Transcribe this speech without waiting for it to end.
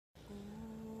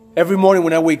Every morning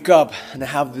when I wake up and I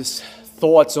have these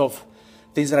thoughts of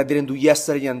things that I didn't do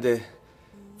yesterday and the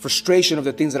frustration of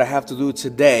the things that I have to do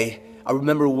today, I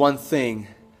remember one thing,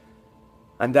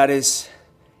 and that is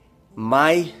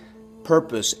my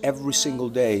purpose every single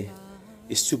day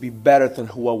is to be better than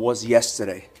who I was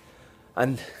yesterday.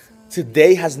 And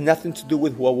today has nothing to do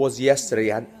with who I was yesterday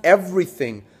and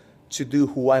everything to do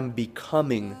who I'm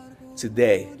becoming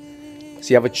today.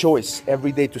 So you have a choice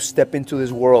every day to step into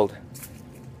this world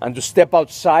and to step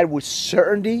outside with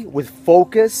certainty, with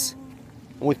focus,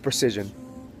 and with precision.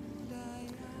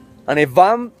 And if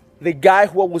I'm the guy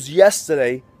who I was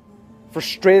yesterday,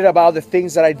 frustrated about the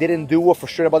things that I didn't do or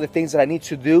frustrated about the things that I need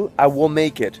to do, I will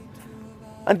make it.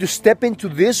 And to step into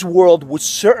this world with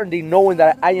certainty, knowing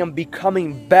that I am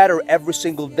becoming better every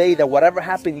single day, that whatever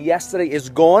happened yesterday is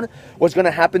gone. What's going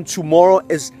to happen tomorrow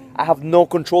is I have no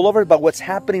control over it, but what's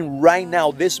happening right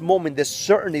now, this moment, the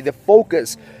certainty, the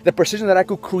focus, the precision that I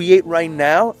could create right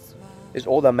now is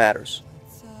all that matters.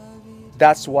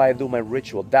 That's why I do my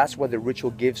ritual. That's what the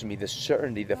ritual gives me, the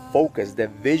certainty, the focus, the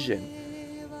vision,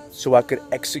 so I could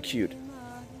execute,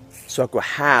 so I could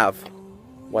have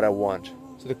what I want.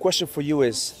 So the question for you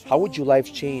is, how would your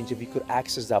life change if you could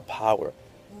access that power?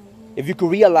 If you could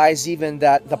realize even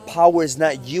that the power is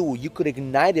not you, you could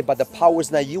ignite it, but the power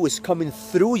is not you, it's coming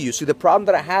through you. So the problem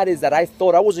that I had is that I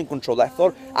thought I was in control. I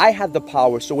thought I had the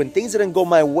power. So when things didn't go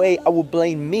my way, I would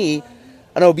blame me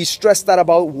and I would be stressed out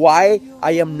about why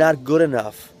I am not good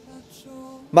enough.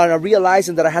 But I'm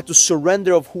realizing that I had to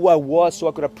surrender of who I was so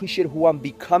I could appreciate who I'm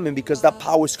becoming, because that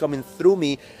power is coming through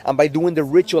me. And by doing the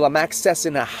ritual, I'm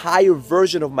accessing a higher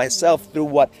version of myself through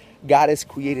what God has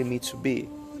created me to be.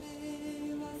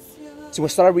 So I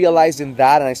started realizing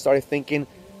that, and I started thinking,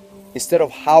 instead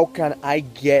of how can I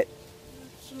get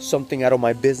something out of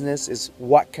my business, is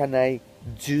what can I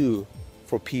do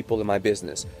for people in my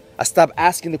business? I stopped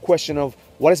asking the question of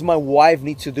what does my wife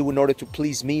need to do in order to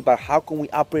please me, but how can we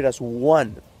operate as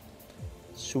one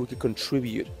so we can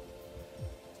contribute?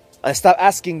 I stopped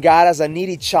asking God as a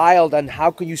needy child, and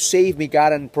how can you save me,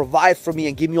 God, and provide for me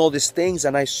and give me all these things?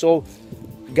 And I saw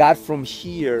God from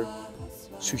here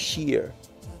to here.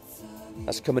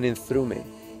 That's coming in through me.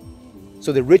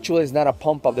 So the ritual is not a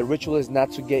pump up. The ritual is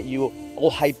not to get you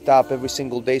all hyped up every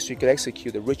single day so you can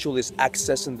execute. The ritual is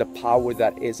accessing the power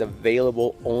that is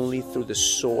available only through the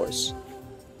source.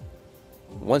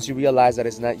 Once you realize that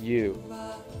it's not you,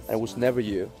 and it was never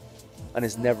you, and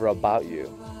it's never about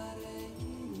you,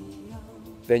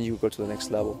 then you go to the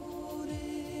next level.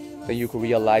 Then you can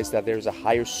realize that there's a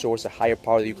higher source, a higher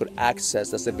power that you could access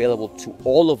that's available to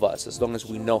all of us as long as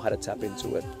we know how to tap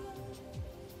into it.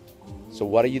 So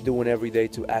what are you doing every day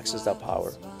to access that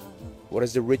power? What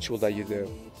is the ritual that you do?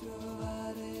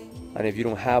 And if you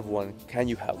don't have one, can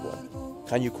you have one?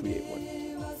 Can you create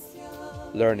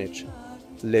one? Learn it,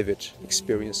 live it,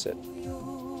 experience it.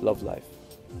 Love life.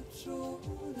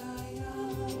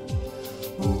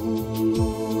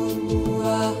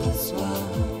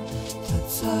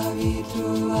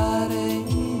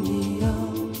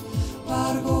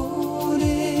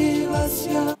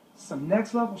 Some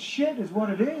next level shit is what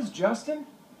it is, Justin.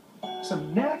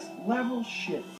 Some next level shit.